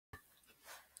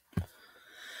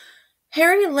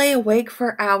Harry lay awake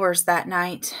for hours that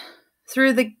night.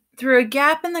 Through a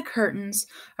gap in the curtains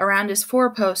around his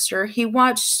four-poster, he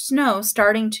watched snow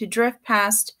starting to drift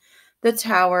past the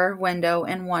tower window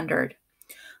and wondered,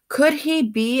 could he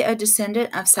be a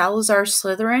descendant of Salazar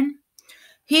Slytherin?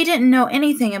 He didn't know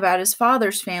anything about his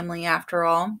father's family, after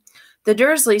all. The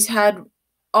Dursleys had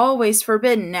always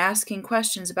forbidden asking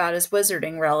questions about his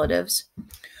wizarding relatives.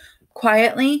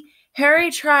 Quietly,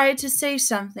 Harry tried to say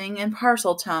something in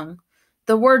Parseltongue.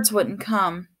 The words wouldn't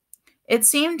come. It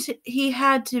seemed he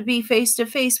had to be face to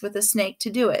face with a snake to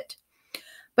do it.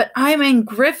 But I'm in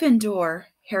Gryffindor,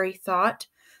 Harry thought.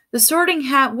 The Sorting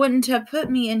Hat wouldn't have put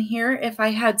me in here if I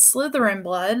had Slytherin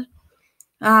blood.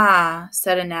 Ah,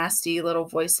 said a nasty little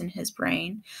voice in his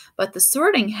brain, but the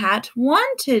Sorting Hat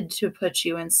wanted to put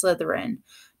you in Slytherin.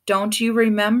 Don't you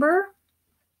remember?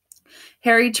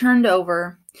 Harry turned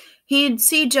over. He'd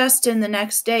see Justin the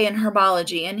next day in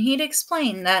herbology, and he'd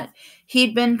explain that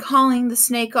he'd been calling the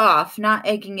snake off, not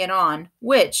egging it on,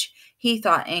 which, he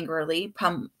thought angrily,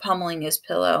 pummeling his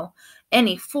pillow,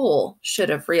 any fool should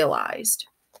have realized.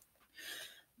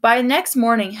 By next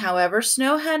morning, however,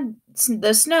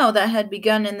 the snow that had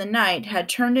begun in the night had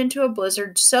turned into a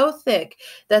blizzard so thick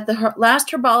that the last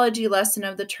herbology lesson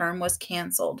of the term was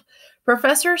canceled.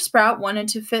 Professor Sprout wanted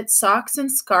to fit socks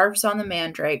and scarves on the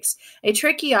mandrakes, a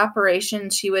tricky operation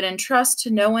she would entrust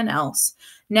to no one else,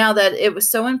 now that it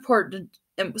was so important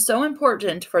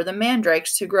for the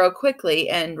mandrakes to grow quickly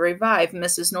and revive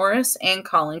Mrs. Norris and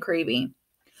Colin Creevey.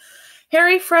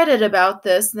 Harry fretted about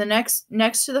this next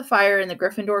to the fire in the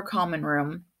Gryffindor common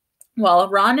room, while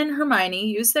Ron and Hermione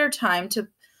used their time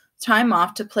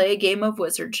off to play a game of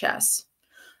wizard chess.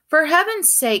 For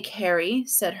heaven's sake, Harry,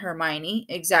 said Hermione,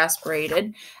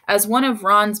 exasperated, as one of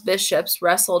Ron's bishops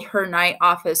wrestled her knight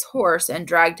off his horse and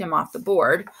dragged him off the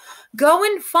board, go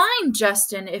and find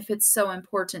Justin if it's so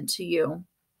important to you.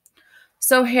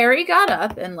 So Harry got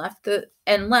up and left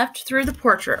through the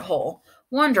portrait hole,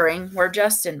 wondering where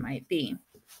Justin might be.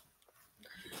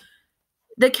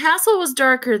 The castle was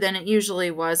darker than it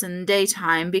usually was in the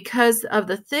daytime because of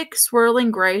the thick, swirling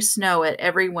gray snow at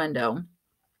every window.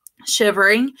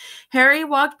 Shivering, Harry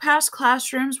walked past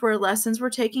classrooms where lessons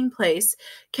were taking place,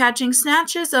 catching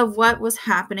snatches of what was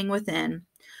happening within.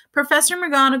 Professor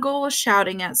McGonagall was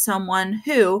shouting at someone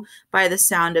who, by the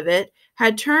sound of it,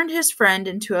 had turned his friend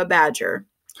into a badger.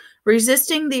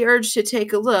 Resisting the urge to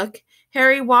take a look,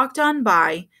 Harry walked on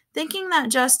by, thinking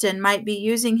that Justin might be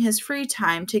using his free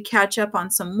time to catch up on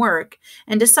some work,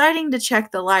 and deciding to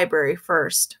check the library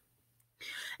first.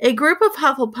 A group of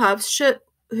Hufflepuffs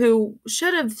who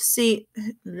should have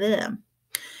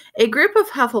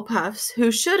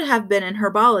been in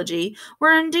herbology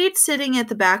were indeed sitting at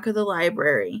the back of the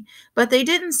library, but they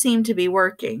didn't seem to be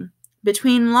working.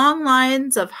 Between long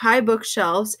lines of high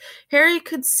bookshelves, Harry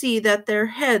could see that their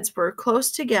heads were close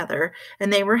together,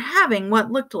 and they were having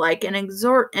what looked like an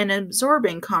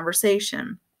absorbing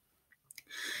conversation.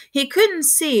 He couldn't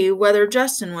see whether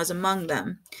Justin was among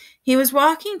them. He was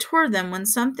walking toward them when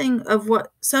something of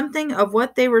what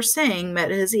they were saying met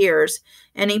his ears,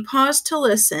 and he paused to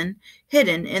listen,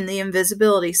 hidden in the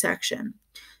invisibility section.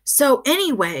 So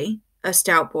anyway, a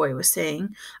stout boy was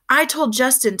saying, I told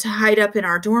Justin to hide up in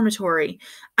our dormitory.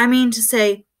 I mean to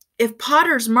say, if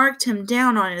Potter's marked him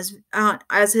down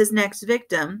as his next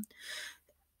victim,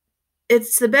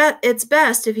 it's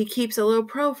best if he keeps a low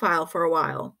profile for a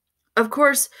while. Of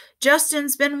course,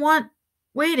 Justin's been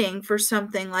waiting for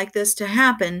something like this to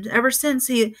happen ever since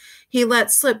he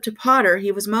let slip to Potter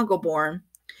he was Muggle-born.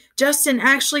 Justin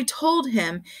actually told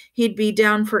him he'd be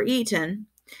down for Eton.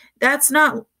 That's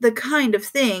not the kind of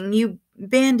thing you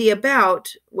bandy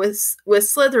about with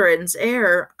Slytherin's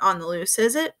heir on the loose,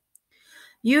 is it?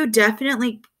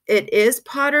 It is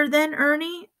Potter then,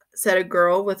 Ernie? Said a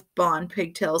girl with blonde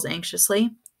pigtails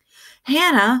anxiously.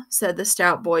 Hannah, said the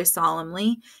stout boy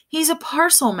solemnly, he's a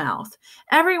Parselmouth.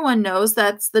 Everyone knows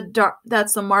that's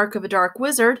the mark of a dark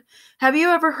wizard. Have you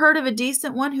ever heard of a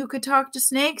decent one who could talk to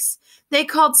snakes? They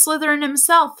called Slytherin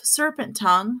himself Serpent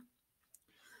Tongue.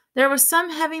 There was some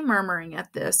heavy murmuring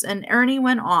at this, and Ernie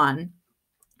went on.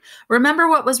 Remember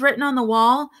what was written on the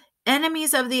wall?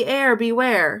 Enemies of the heir,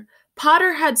 beware.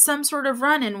 Potter had some sort of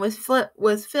run-in with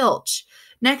Filch.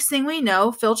 Next thing we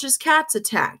know, Filch's cat's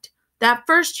attacked. That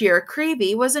first year,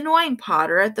 Creevey was annoying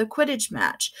Potter at the Quidditch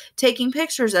match, taking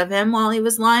pictures of him while he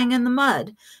was lying in the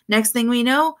mud. Next thing we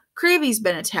know, Creevey's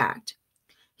been attacked.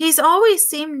 He's always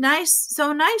seemed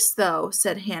so nice, though,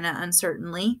 said Hannah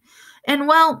uncertainly. And,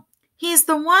 well, he's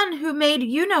the one who made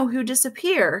you-know-who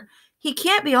disappear. He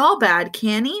can't be all bad,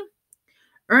 can he?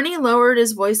 Ernie lowered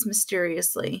his voice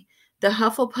mysteriously. The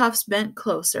Hufflepuffs bent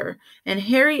closer, and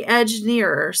Harry edged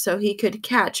nearer so he could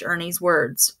catch Ernie's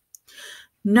words.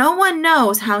 No one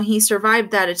knows how he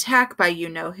survived that attack by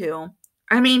you-know-who.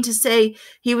 I mean to say,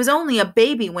 he was only a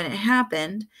baby when it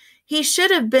happened. He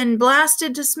should have been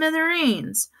blasted to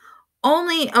smithereens.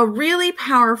 Only a really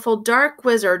powerful dark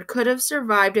wizard could have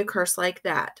survived a curse like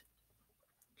that.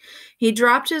 He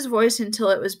dropped his voice until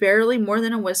it was barely more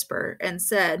than a whisper and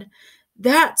said,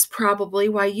 That's probably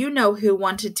why you-know-who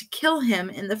wanted to kill him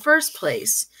in the first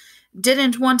place.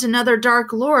 Didn't want another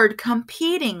Dark Lord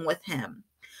competing with him.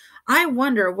 I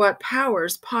wonder what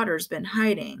powers Potter's been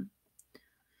hiding.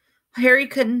 Harry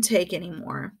couldn't take any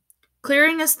more.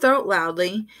 Clearing his throat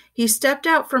loudly, he stepped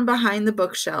out from behind the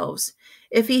bookshelves.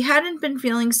 If he hadn't been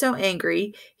feeling so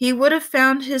angry, he would have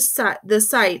found the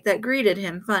sight that greeted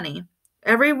him funny.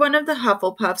 Every one of the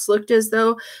Hufflepuffs looked as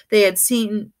though they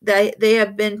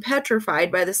had been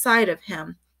petrified by the sight of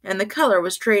him, and the color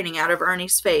was draining out of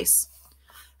Ernie's face.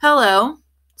 Hello,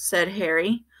 said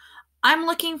Harry. I'm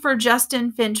looking for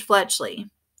Justin Finch-Fletchley.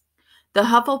 The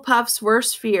Hufflepuffs'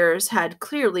 worst fears had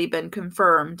clearly been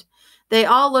confirmed. They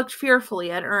all looked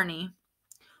fearfully at Ernie.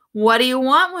 What do you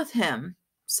want with him?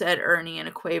 Said Ernie in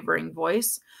a quavering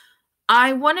voice.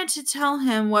 I wanted to tell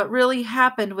him what really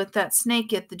happened with that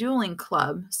snake at the dueling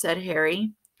club, said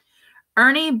Harry.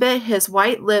 Ernie bit his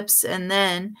white lips and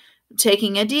then,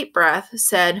 taking a deep breath,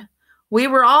 said, We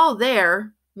were all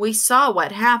there. We saw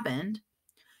what happened.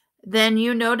 Then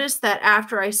you noticed that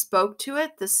after I spoke to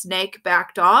it, the snake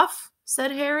backed off?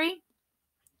 Said Harry.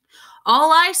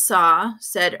 All I saw,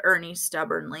 said Ernie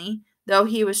stubbornly, though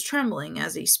he was trembling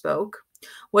as he spoke,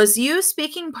 was you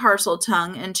speaking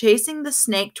Parseltongue and chasing the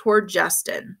snake toward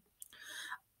Justin.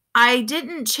 I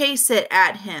didn't chase it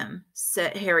at him,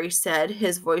 Harry said,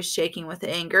 his voice shaking with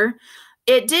anger.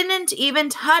 It didn't even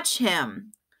touch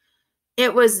him.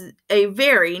 It was a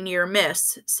very near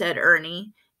miss, said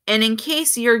Ernie. And in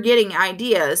case you're getting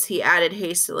ideas, he added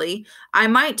hastily, I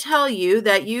might tell you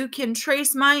that you can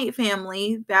trace my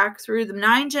family back through the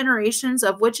 9 generations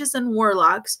of witches and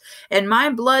warlocks, and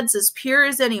my blood's as pure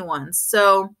as anyone's.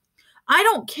 So, I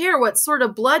don't care what sort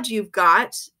of blood you've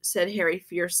got, said Harry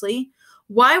fiercely.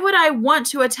 Why would I want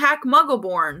to attack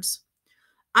Muggleborns?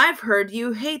 I've heard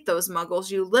you hate those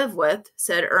Muggles you live with,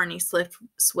 said Ernie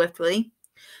swiftly.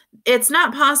 It's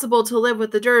not possible to live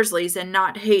with the Dursleys and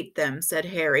not hate them, said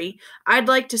Harry. I'd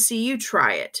like to see you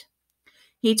try it.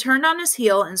 He turned on his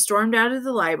heel and stormed out of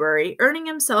the library, earning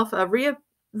himself a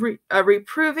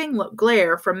reproving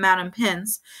glare from Madame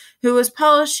Pince, who was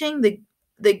polishing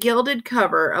the gilded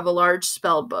cover of a large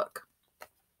spell book.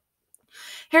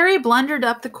 Harry blundered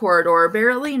up the corridor,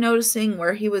 barely noticing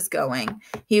where he was going.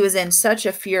 He was in such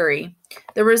a fury.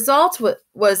 The result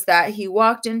was that he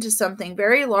walked into something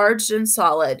very large and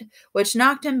solid, which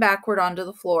knocked him backward onto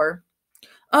the floor.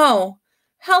 Oh,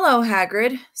 hello,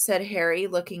 Hagrid, said Harry,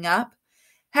 looking up.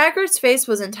 Hagrid's face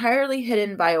was entirely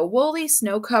hidden by a woolly,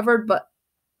 snow-covered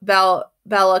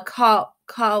balaclava,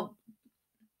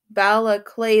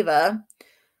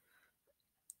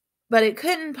 but it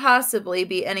couldn't possibly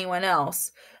be anyone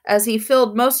else, as he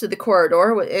filled most of the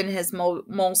corridor in his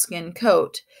moleskin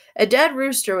coat. A dead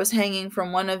rooster was hanging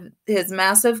from one of his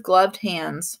massive gloved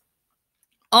hands.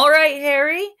 All right,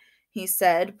 Harry, he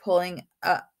said, pulling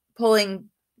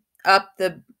up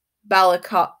the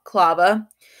balaclava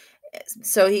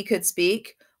so he could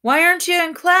speak. Why aren't you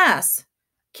in class?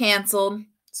 Cancelled,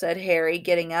 said Harry,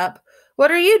 getting up.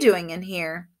 What are you doing in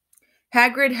here?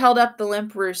 Hagrid held up the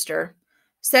limp rooster.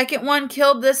 Second one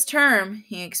killed this term,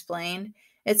 he explained.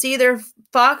 It's either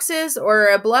foxes or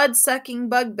a blood-sucking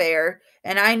bugbear,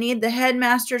 and I need the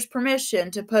headmaster's permission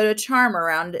to put a charm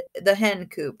around the hen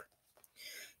coop.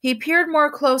 He peered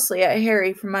more closely at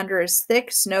Harry from under his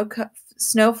thick,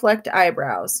 snow-flecked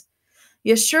eyebrows.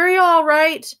 You sure you're all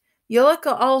right? You look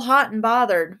all hot and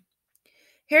bothered.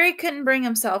 Harry couldn't bring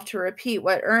himself to repeat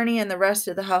what Ernie and the rest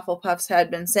of the Hufflepuffs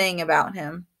had been saying about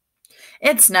him.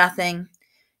 It's nothing,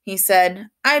 he said.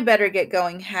 I'd better get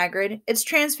going, Hagrid. It's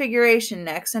Transfiguration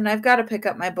next, and I've got to pick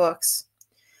up my books.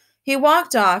 He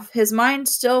walked off, his mind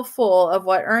still full of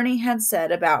what Ernie had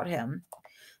said about him.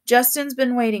 Justin's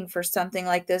been waiting for something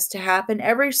like this to happen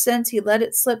ever since he let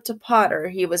it slip to Potter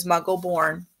he was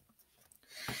Muggle-born.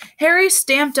 Harry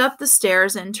stamped up the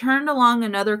stairs and turned along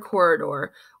another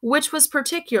corridor, which was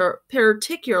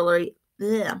particularly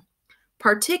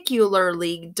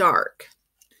dark.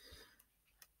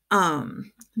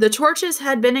 The torches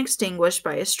had been extinguished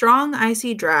by a strong,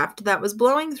 icy draft that was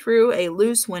blowing through a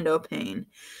loose window pane.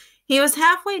 He was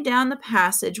halfway down the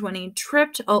passage when he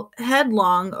tripped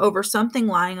headlong over something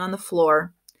lying on the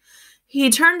floor. He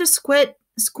turned to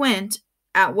squint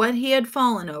at what he had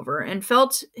fallen over and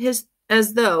felt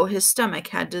as though his stomach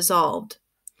had dissolved.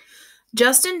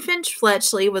 Justin Finch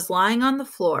Fletchley was lying on the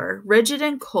floor, rigid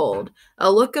and cold,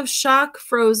 a look of shock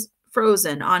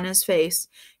frozen on his face,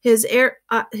 his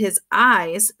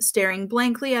eyes staring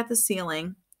blankly at the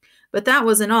ceiling. But that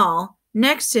wasn't all.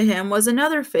 Next to him was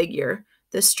another figure,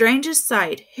 the strangest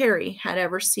sight Harry had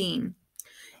ever seen.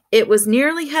 It was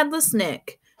nearly headless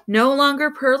Nick, no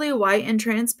longer pearly white and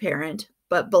transparent,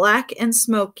 but black and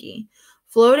smoky,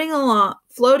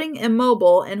 floating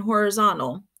immobile and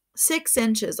horizontal, 6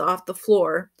 inches off the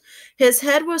floor. His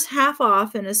head was half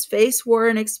off, and his face wore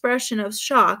an expression of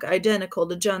shock identical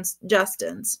to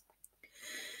Justin's.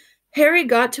 Harry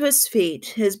got to his feet,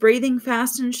 his breathing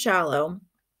fast and shallow,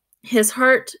 his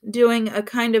heart doing a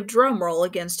kind of drum roll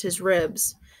against his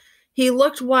ribs. He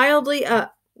looked wildly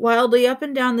up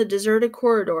and down the deserted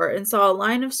corridor and saw a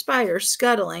line of spiders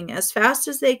scuttling as fast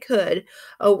as they could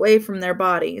away from their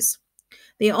bodies.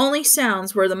 The only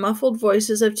sounds were the muffled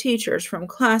voices of teachers from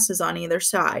classes on either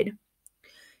side.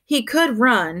 He could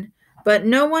run, but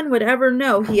no one would ever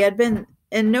know he had been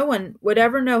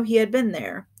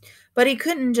there. But he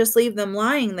couldn't just leave them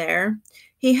lying there.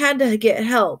 He had to get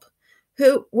help.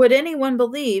 Who would anyone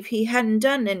believe he hadn't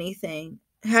had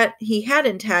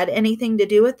anything to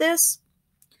do with this?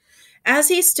 As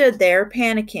he stood there,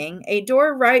 panicking, a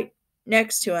door right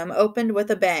next to him opened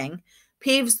with a bang.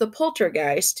 Peeves the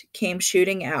poltergeist came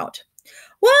shooting out.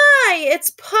 "Why, it's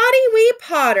Potty wee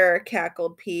Potter,"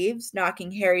 cackled Peeves,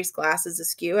 knocking Harry's glasses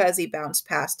askew as he bounced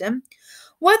past him.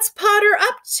 "What's Potter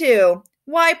up to?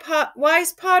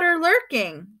 Why's Potter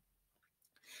lurking?"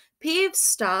 Peeves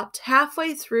stopped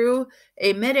halfway through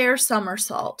a mid-air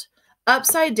somersault.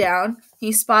 Upside down,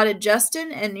 he spotted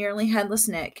Justin and nearly headless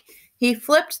Nick. He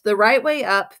flipped the right way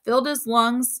up, filled his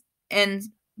lungs, and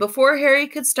before Harry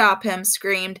could stop him,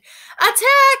 screamed,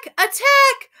 "Attack!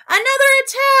 Attack! Another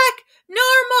attack! No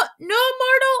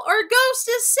mortal or ghost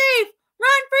is safe!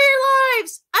 Run for your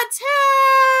lives!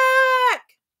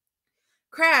 Attack!"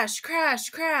 Crash, crash,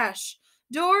 crash.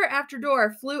 Door after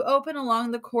door flew open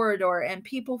along the corridor, and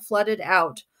people flooded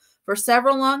out. For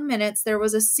several long minutes there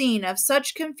was a scene of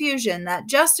such confusion that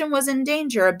Justin was in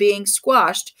danger of being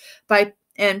squashed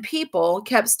and people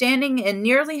kept standing in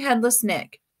nearly headless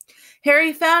Nick.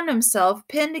 Harry found himself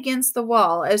pinned against the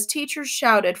wall as teachers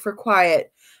shouted for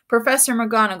quiet. Professor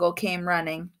McGonagall came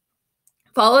running,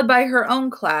 followed by her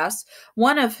own class,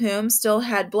 one of whom still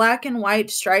had black and white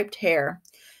striped hair.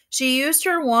 She used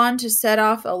her wand to set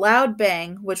off a loud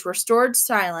bang, which restored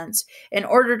silence, and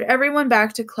ordered everyone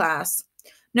back to class.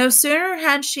 No sooner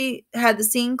had the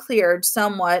scene cleared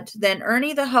somewhat than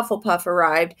Ernie the Hufflepuff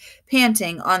arrived,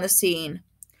 panting on the scene.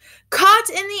 "Caught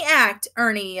in the act!"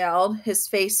 Ernie yelled, his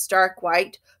face stark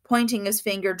white, pointing his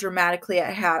finger dramatically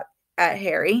at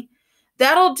Harry.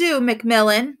 "That'll do,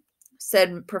 Macmillan,"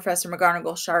 said Professor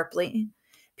McGonagall sharply.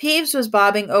 Peeves was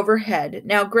bobbing overhead,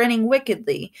 now grinning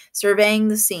wickedly, surveying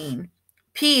the scene.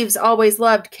 Peeves always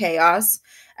loved chaos.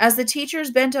 As the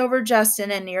teachers bent over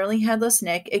Justin and nearly headless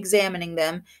Nick, examining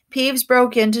them, Peeves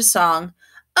broke into song.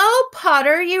 "Oh,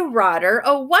 Potter, you rotter!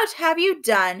 Oh, what have you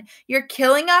done? You're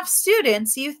killing off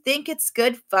students. You think it's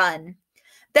good fun."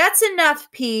 "That's enough,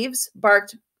 Peeves,"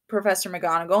 barked Professor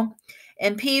McGonagall,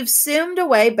 and Peeves zoomed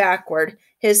away backward,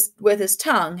 with his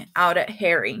tongue out at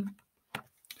Harry.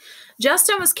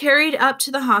 Justin was carried up to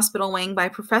the hospital wing by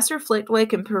Professor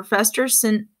Flitwick and Professor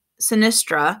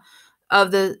Sinistra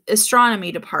of the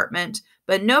astronomy department,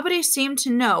 but nobody seemed to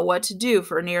know what to do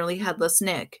for nearly headless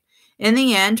Nick. In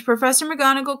the end, Professor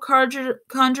McGonagall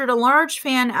conjured a large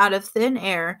fan out of thin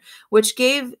air, which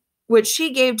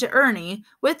she gave to Ernie,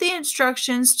 with the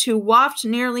instructions to waft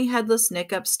nearly headless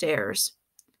Nick upstairs.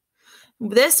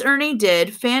 This Ernie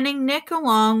did, fanning Nick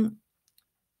along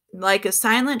like a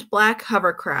silent black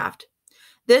hovercraft.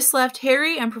 This left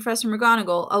Harry and Professor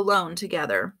McGonagall alone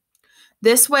together.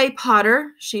 "This way,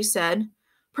 Potter," she said.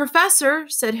 "Professor,"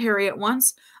 said Harry at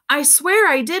once, "I swear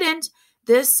I didn't."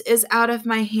 "This is out of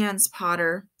my hands,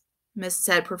 Potter,"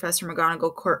 said Professor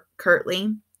McGonagall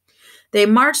curtly. They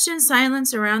marched in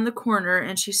silence around the corner,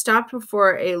 and she stopped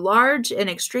before a large and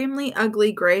extremely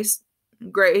ugly gray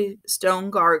stone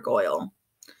gargoyle.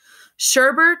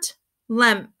 "Sherbert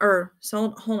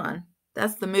hold on.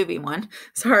 That's the movie one.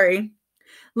 Sorry.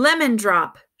 Lemon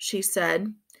drop," she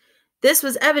said. This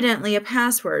was evidently a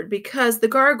password, because the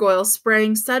gargoyle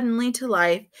sprang suddenly to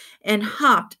life and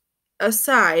hopped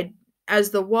aside as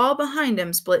the wall behind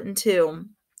him split in two.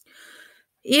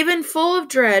 Even full of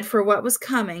dread for what was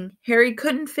coming, Harry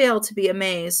couldn't fail to be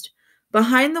amazed.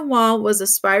 Behind the wall was a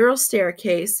spiral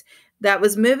staircase that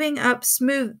was moving up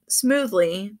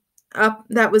smoothly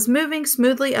moving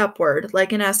smoothly upward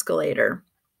like an escalator.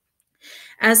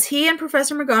 As he and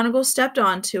Professor McGonagall stepped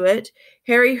onto it,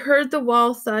 Harry heard the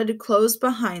wall thud close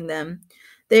behind them.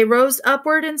 They rose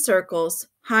upward in circles,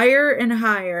 higher and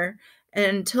higher,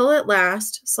 until at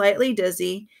last, slightly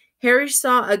dizzy, Harry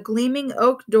saw a gleaming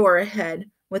oak door ahead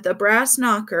with a brass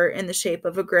knocker in the shape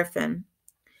of a griffin.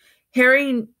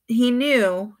 He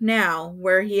knew now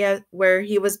where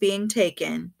he was being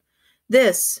taken.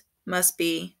 This must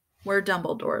be where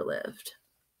Dumbledore lived.